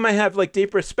 for whom I have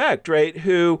deep respect, right?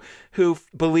 Who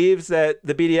believes that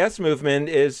the BDS movement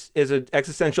is an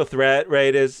existential threat,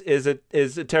 right? Is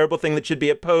a terrible thing that should be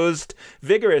opposed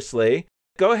vigorously.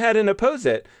 Go ahead and oppose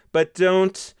it, but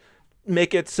don't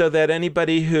make it so that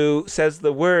anybody who says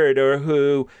the word or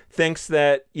who thinks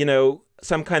that,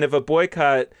 some kind of a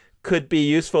boycott could be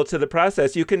useful to the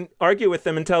process. You can argue with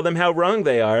them and tell them how wrong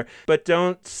they are, but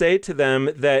don't say to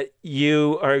them that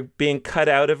you are being cut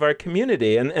out of our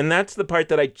community. And that's the part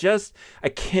that I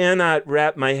cannot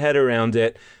wrap my head around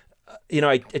it.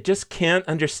 I just can't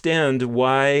understand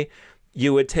why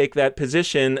you would take that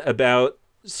position about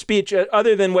speech,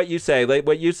 other than what you say. Like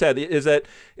what you said is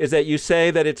that you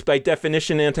say that it's by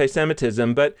definition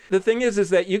anti-Semitism. But the thing is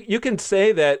that you can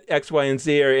say that X, Y, and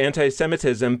Z are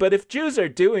anti-Semitism, but if Jews are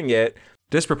doing it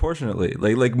disproportionately,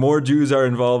 like more Jews are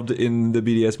involved in the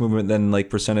BDS movement than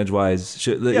like percentage wise.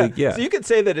 So you could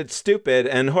say that it's stupid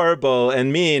and horrible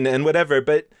and mean and whatever,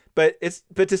 but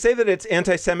to say that it's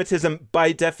anti-Semitism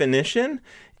by definition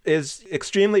is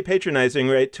extremely patronizing,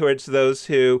 right, towards those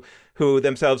who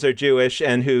themselves are Jewish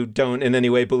and who don't in any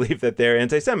way believe that they're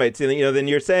anti-Semites. And, then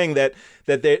you're saying that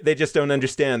they just don't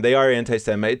understand. They are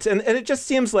anti-Semites. And it just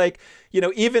seems like,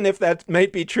 even if that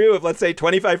might be true of, let's say,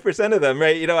 25% of them,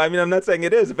 right? I'm not saying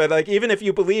it is, but like, even if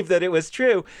you believe that it was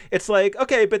true, it's like,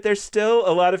 okay, but there's still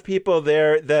a lot of people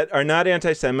there that are not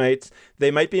anti-Semites.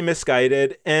 They might be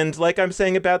misguided. And like I'm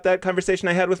saying about that conversation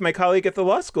I had with my colleague at the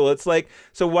law school, it's like,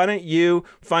 so why don't you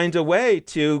find a way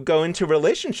to go into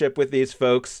relationship with these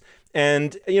folks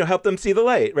and, help them see the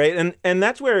light, right? And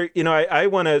that's where, I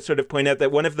want to sort of point out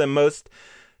that one of the most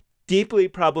deeply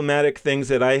problematic things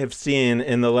that I have seen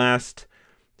in the last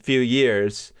few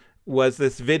years was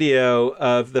this video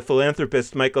of the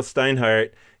philanthropist Michael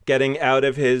Steinhardt getting out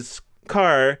of his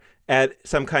car at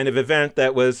some kind of event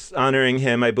that was honoring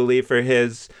him, I believe, for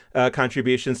his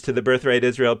contributions to the Birthright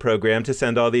Israel program to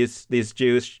send all these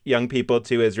Jewish young people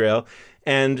to Israel.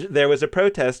 And there was a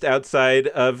protest outside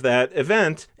of that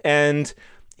event, and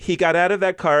he got out of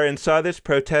that car and saw this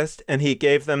protest, and he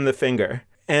gave them the finger.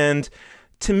 And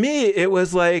to me, it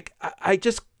was like, I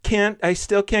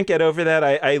still can't get over that.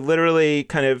 I literally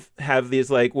kind of have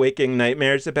these like waking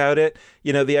nightmares about it.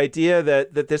 The idea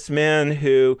that this man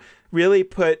who really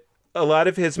put a lot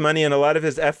of his money and a lot of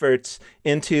his efforts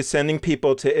into sending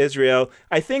people to Israel,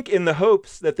 I think in the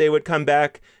hopes that they would come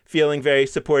back feeling very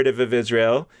supportive of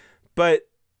Israel, but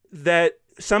that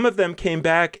some of them came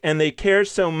back and they care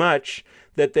so much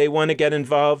that they want to get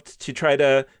involved to try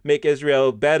to make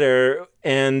Israel better,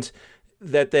 and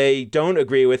that they don't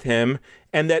agree with him,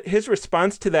 and that his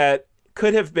response to that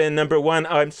could have been, number one,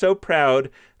 I'm so proud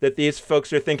that these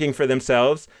folks are thinking for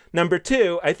themselves. Number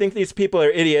two, I think these people are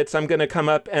idiots. I'm going to come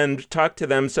up and talk to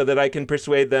them so that I can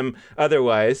persuade them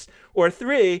otherwise. Or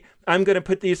three, I'm going to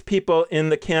put these people in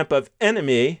the camp of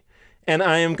enemy, and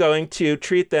I am going to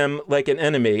treat them like an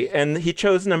enemy. And he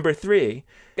chose number three.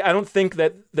 I don't think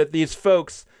that these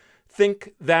folks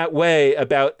think that way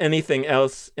about anything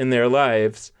else in their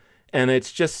lives. And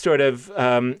it's just sort of,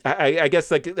 I guess,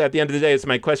 like at the end of the day, it's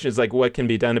my question is like, what can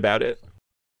be done about it?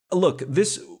 Look,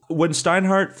 when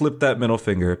Steinhardt flipped that middle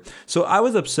finger, so I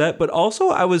was upset, but also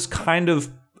I was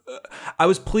I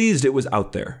was pleased it was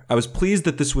out there. I was pleased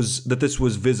that this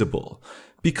was visible,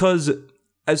 because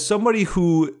as somebody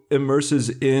who immerses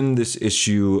in this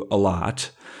issue a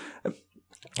lot,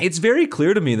 it's very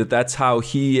clear to me that that's how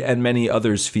he and many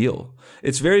others feel.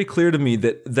 It's very clear to me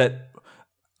that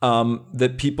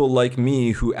people like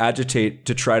me who agitate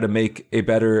to try to make a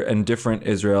better and different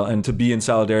Israel and to be in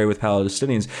solidarity with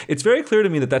Palestinians, it's very clear to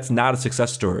me that that's not a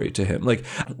success story to him. Like,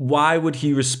 why would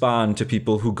he respond to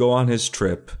people who go on his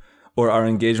trip or are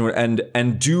engaged with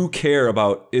and do care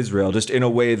about Israel just in a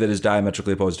way that is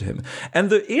diametrically opposed to him? And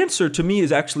the answer to me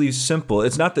is actually simple.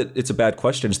 It's not that it's a bad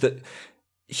question. It's that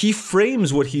he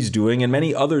frames what he's doing, and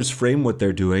many others frame what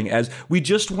they're doing, as we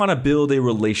just want to build a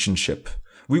relationship.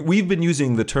 We've been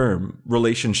using the term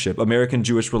relationship, American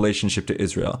Jewish relationship to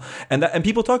Israel. And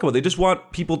people talk about it. They just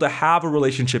want people to have a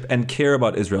relationship and care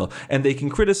about Israel. And they can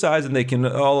criticize and they can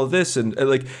all of this. And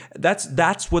like,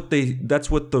 that's what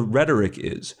the rhetoric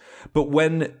is. But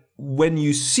when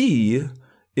you see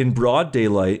in broad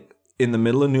daylight, in the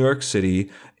middle of New York City,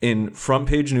 in front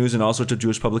page news and all sorts of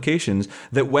Jewish publications,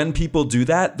 that when people do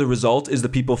that, the result is the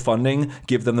people funding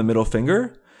give them the middle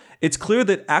finger, it's clear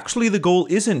that actually the goal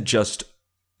isn't just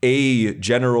a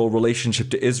general relationship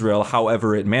to Israel,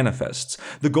 however it manifests.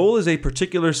 The goal is a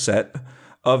particular set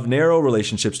of narrow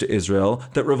relationships to Israel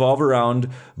that revolve around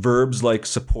verbs like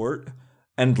support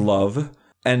and love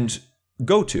and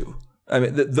go to. I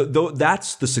mean,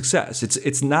 that's the success.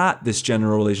 It's not this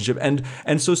general relationship,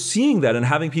 and so seeing that and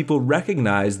having people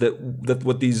recognize that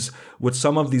what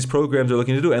some of these programs are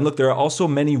looking to do. And look, there are also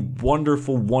many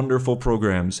wonderful, wonderful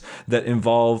programs that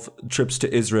involve trips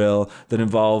to Israel, that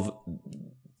involve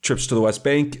trips to the West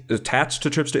Bank attached to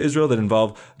trips to Israel, that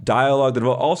involve dialogue, that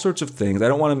involve all sorts of things. I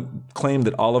don't want to claim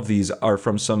that all of these are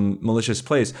from some malicious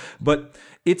place, but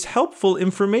it's helpful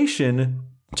information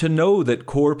to know that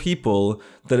core people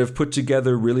that have put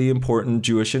together really important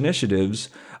Jewish initiatives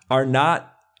are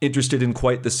not interested in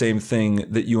quite the same thing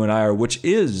that you and I are, which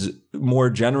is more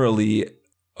generally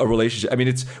a relationship. I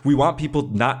mean, we want people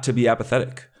not to be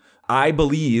apathetic. I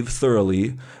believe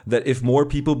thoroughly that if more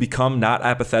people become not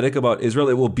apathetic about Israel,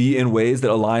 it will be in ways that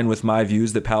align with my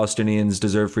views that Palestinians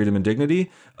deserve freedom and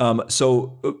dignity.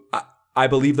 So I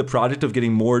believe the project of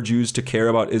getting more Jews to care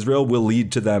about Israel will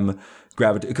lead to them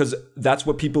gravitating, because that's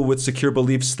what people with secure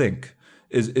beliefs think,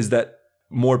 is that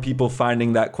more people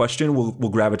finding that question will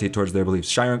gravitate towards their beliefs.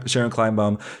 Sharon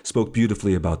Kleinbaum spoke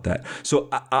beautifully about that. So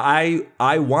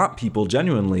I want people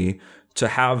genuinely to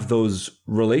have those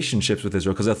relationships with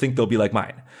Israel, because I think they'll be like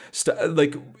mine.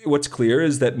 Like, what's clear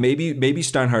is that maybe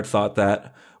Steinhardt thought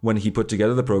that when he put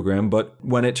together the program, but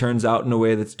when it turns out in a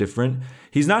way that's different,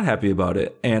 he's not happy about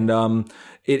it. And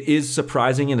it is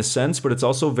surprising in a sense, but it's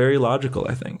also very logical,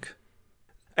 I think.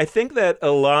 I think that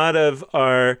a lot of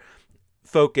our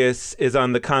focus is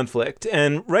on the conflict,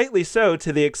 and rightly so,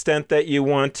 to the extent that you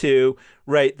want to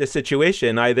right the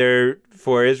situation, either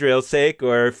for Israel's sake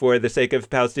or for the sake of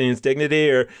Palestinians' dignity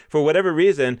or for whatever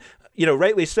reason.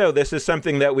 Rightly so, this is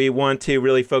something that we want to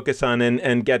really focus on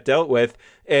and get dealt with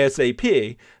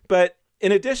ASAP. But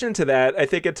in addition to that, I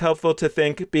think it's helpful to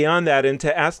think beyond that and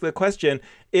to ask the question,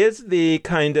 is the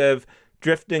kind of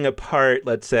drifting apart,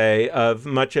 let's say, of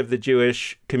much of the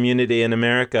Jewish community in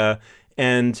America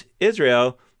and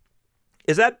Israel,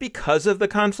 is that because of the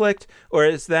conflict, or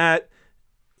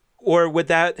would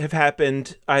that have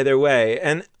happened either way?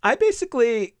 And I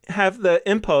basically have the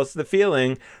impulse, the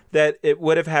feeling that it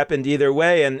would have happened either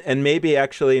way, and maybe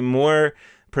actually more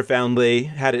profoundly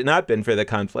had it not been for the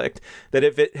conflict. That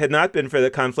if it had not been for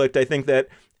the conflict, I think that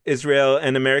Israel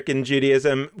and American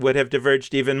Judaism would have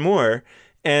diverged even more.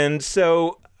 And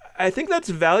so I think that's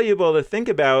valuable to think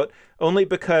about, only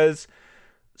because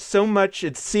so much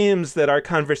it seems that our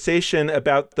conversation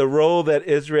about the role that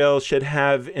Israel should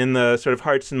have in the sort of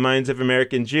hearts and minds of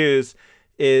American Jews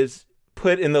is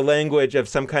put in the language of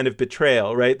some kind of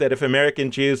betrayal, right? That if American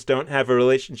Jews don't have a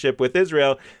relationship with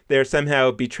Israel, they're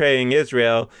somehow betraying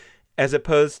Israel, as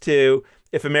opposed to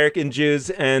if American Jews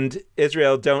and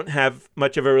Israel don't have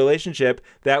much of a relationship,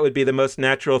 that would be the most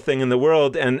natural thing in the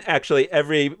world. And actually,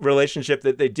 every relationship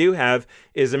that they do have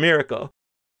is a miracle.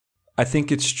 I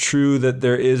think it's true that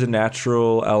there is a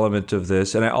natural element of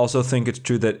this, and I also think it's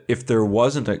true that if there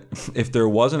wasn't an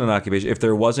occupation, if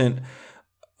there wasn't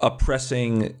a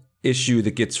pressing issue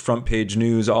that gets front page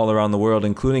news all around the world,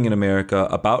 including in America,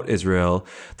 about Israel,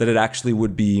 that it actually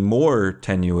would be more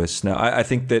tenuous. Now, I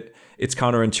think that it's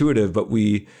counterintuitive, but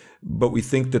we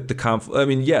think that the conflict. I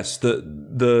mean, yes,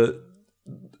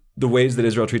 the ways that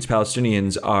Israel treats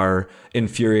Palestinians are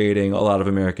infuriating a lot of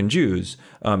American Jews.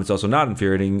 It's also not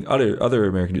infuriating other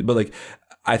American Jews. But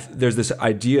there's this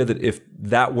idea that if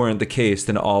that weren't the case,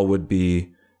 then all would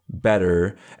be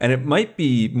better. And it might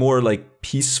be more like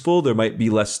peaceful. There might be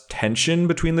less tension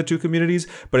between the two communities.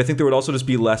 But I think there would also just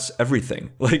be less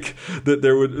everything. Like that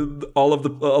there would a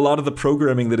lot of the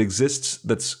programming that exists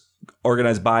that's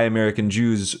organized by American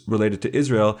Jews related to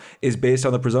Israel is based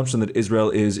on the presumption that Israel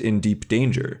is in deep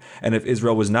danger. And if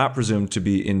Israel was not presumed to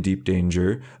be in deep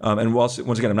danger, and once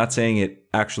again, I'm not saying it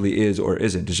actually is or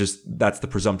isn't, it's just that's the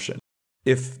presumption.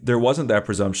 If there wasn't that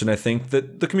presumption, I think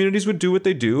that the communities would do what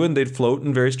they do and they'd float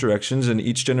in various directions, and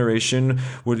each generation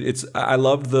would. I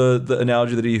loved the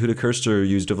analogy that Yehuda Kerster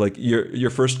used of like your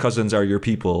first cousins are your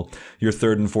people, your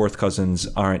third and fourth cousins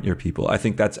aren't your people. I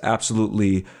think that's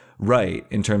absolutely right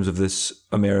in terms of this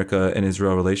America and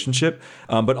Israel relationship.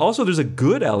 But also there's a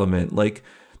good element, like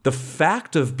the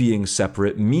fact of being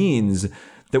separate means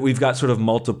that we've got sort of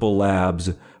multiple labs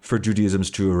for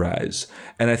Judaisms to arise.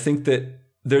 And I think that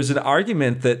there's an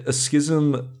argument that a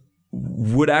schism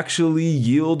would actually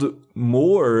yield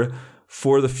more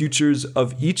for the futures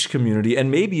of each community,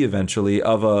 and maybe eventually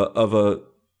of a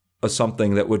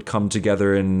something that would come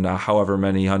together in however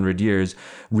many 100 years,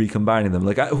 recombining them.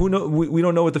 Like, who know? We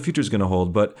don't know what the future is going to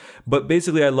hold. But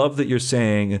basically, I love that you're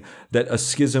saying that a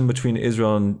schism between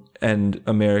Israel and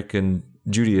American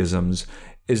Judaisms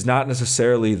is not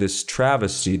necessarily this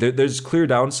travesty. There's clear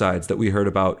downsides that we heard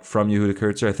about from Yehuda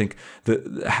Kertzer. I think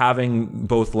that having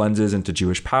both lenses into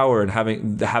Jewish power and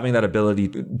having that ability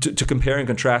to compare and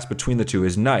contrast between the two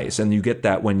is nice, and you get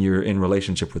that when you're in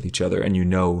relationship with each other and you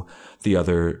know the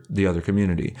other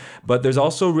community. But there's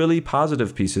also really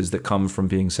positive pieces that come from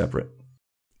being separate.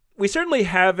 We certainly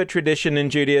have a tradition in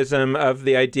Judaism of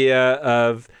the idea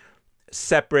of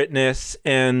separateness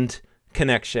and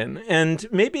connection. And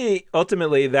maybe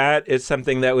ultimately that is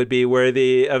something that would be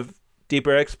worthy of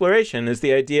deeper exploration, is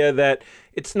the idea that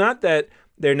it's not that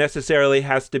there necessarily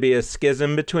has to be a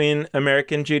schism between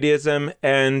American Judaism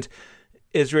and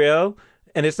Israel,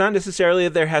 and it's not necessarily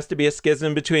that there has to be a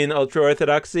schism between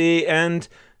ultra-Orthodoxy and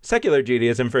secular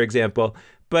Judaism, for example,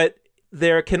 but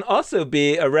there can also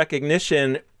be a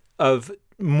recognition of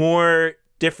more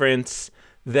difference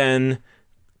than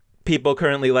people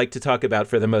currently like to talk about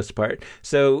for the most part.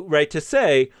 So, right to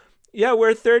say, yeah,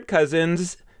 we're third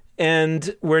cousins,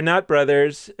 and we're not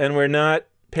brothers, and we're not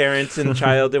parents and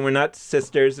child, and we're not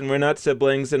sisters, and we're not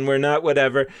siblings, and we're not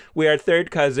whatever. We are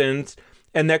third cousins,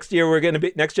 and next generation, we're going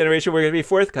to be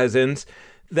fourth cousins.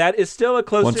 That is still a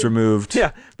closer... Once removed.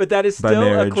 Yeah, but that is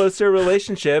still a closer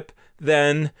relationship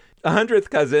than 100th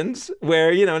cousins,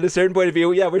 where, you know, at a certain point of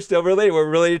view, yeah, we're still related. We're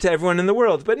related to everyone in the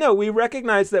world. But no, we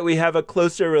recognize that we have a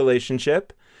closer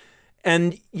relationship.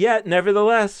 And yet,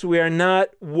 nevertheless, we are not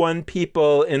one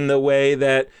people in the way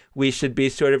that we should be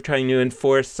sort of trying to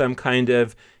enforce some kind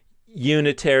of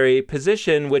unitary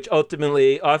position, which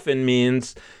ultimately often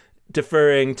means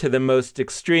deferring to the most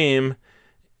extreme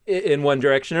in one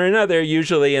direction or another,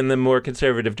 usually in the more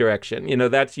conservative direction. You know,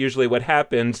 that's usually what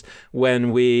happens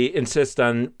when we insist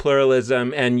on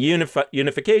pluralism and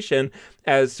unification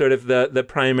as sort of the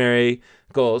primary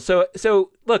goal. So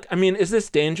look, I mean, is this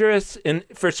dangerous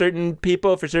for certain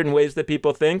people, for certain ways that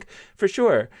people think? For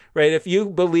sure, right? If you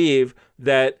believe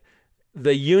that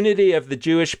the unity of the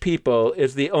Jewish people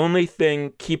is the only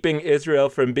thing keeping Israel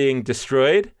from being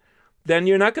destroyed, then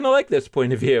you're not going to like this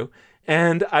point of view.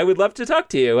 And I would love to talk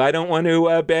to you. I don't want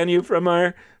to ban you from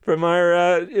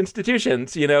our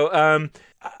institutions. You know,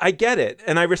 I get it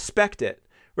and I respect it,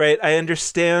 right? I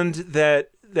understand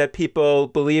that people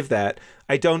believe that.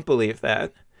 I don't believe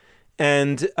that.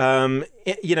 And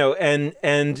you know,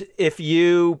 and if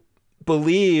you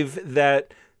believe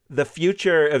that the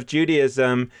future of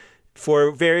Judaism,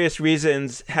 for various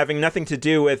reasons having nothing to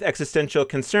do with existential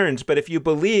concerns, but if you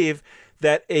believe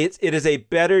that it is a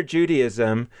better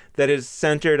Judaism that is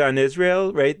centered on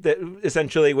Israel, right? That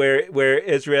essentially where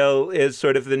Israel is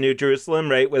sort of the New Jerusalem,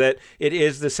 right? Where that it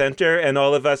is the center, and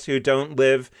all of us who don't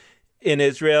live in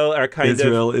Israel are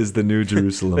Israel is the New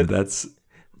Jerusalem. That's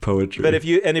poetry. But if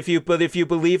you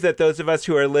believe that those of us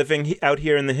who are living out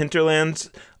here in the hinterlands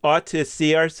ought to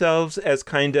see ourselves as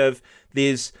kind of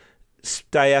these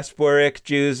diasporic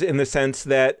Jews in the sense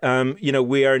that, you know,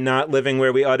 we are not living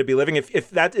where we ought to be living. If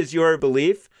that is your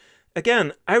belief,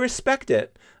 again, I respect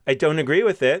it. I don't agree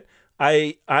with it.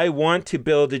 I want to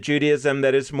build a Judaism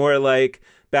that is more like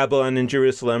Babylon and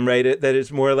Jerusalem, right? That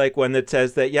is more like one that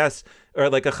says that, yes, or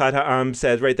like Echad Ha'am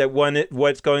says, right? That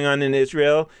what's going on in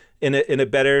Israel in a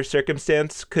better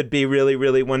circumstance could be really,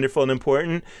 really wonderful and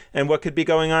important. And what could be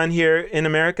going on here in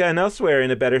America and elsewhere in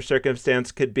a better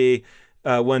circumstance could be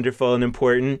wonderful and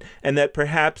important, and that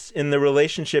perhaps in the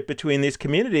relationship between these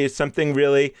communities, something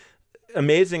really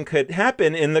amazing could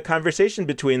happen in the conversation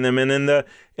between them and in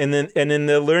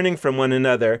the learning from one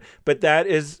another. But that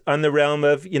is on the realm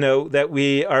of, you know, that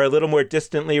we are a little more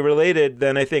distantly related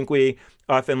than I think we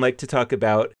often like to talk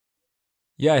about.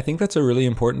 Yeah, I think that's a really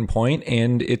important point,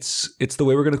 and it's the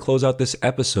way we're going to close out this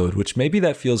episode, which maybe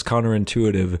that feels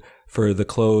counterintuitive for the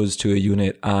close to a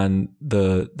unit on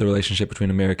the relationship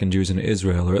between American Jews and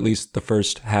Israel, or at least the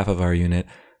first half of our unit,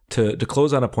 to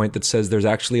close on a point that says there's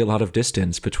actually a lot of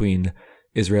distance between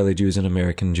Israeli Jews and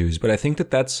American Jews. But I think that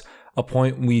that's a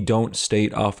point we don't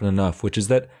state often enough, which is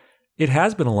that it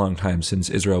has been a long time since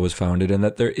Israel was founded, and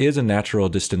that there is a natural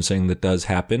distancing that does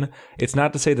happen. It's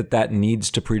not to say that that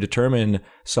needs to predetermine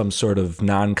some sort of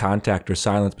non-contact or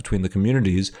silence between the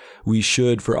communities. We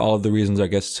should, for all of the reasons our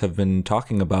guests have been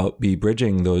talking about, be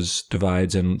bridging those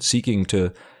divides and seeking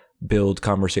to build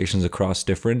conversations across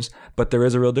difference. But there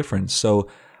is a real difference. So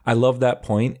I love that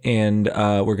point, and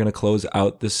we're going to close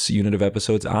out this unit of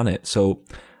episodes on it. So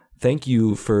thank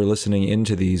you for listening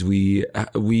into these. We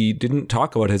didn't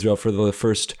talk about Israel for the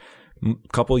first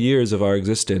couple years of our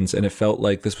existence, and it felt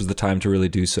like this was the time to really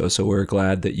do so. So we're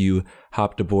glad that you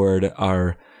hopped aboard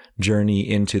our journey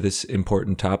into this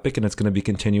important topic, and it's going to be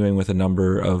continuing with a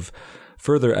number of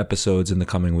further episodes in the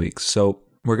coming weeks. So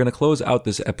we're going to close out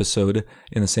this episode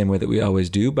in the same way that we always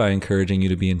do, by encouraging you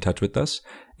to be in touch with us.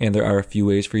 And there are a few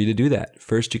ways for you to do that.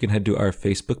 First, you can head to our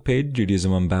Facebook page,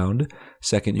 Judaism Unbound.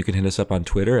 Second, you can hit us up on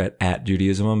Twitter at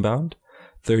Judaism Unbound.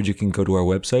 Third, you can go to our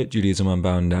website,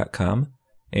 JudaismUnbound.com.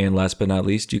 And last but not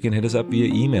least, you can hit us up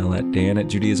via email at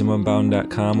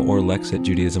dan@JudaismUnbound.com or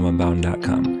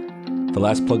lex@JudaismUnbound.com. The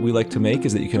last plug we like to make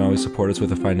is that you can always support us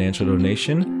with a financial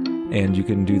donation. And you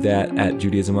can do that at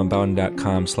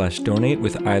judaismunbound.com/donate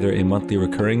with either a monthly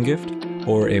recurring gift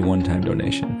or a one-time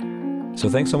donation. So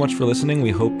thanks so much for listening.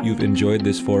 We hope you've enjoyed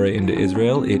this foray into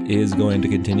Israel. It is going to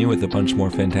continue with a bunch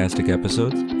more fantastic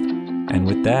episodes. And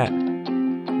with that,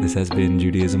 this has been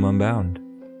Judaism Unbound.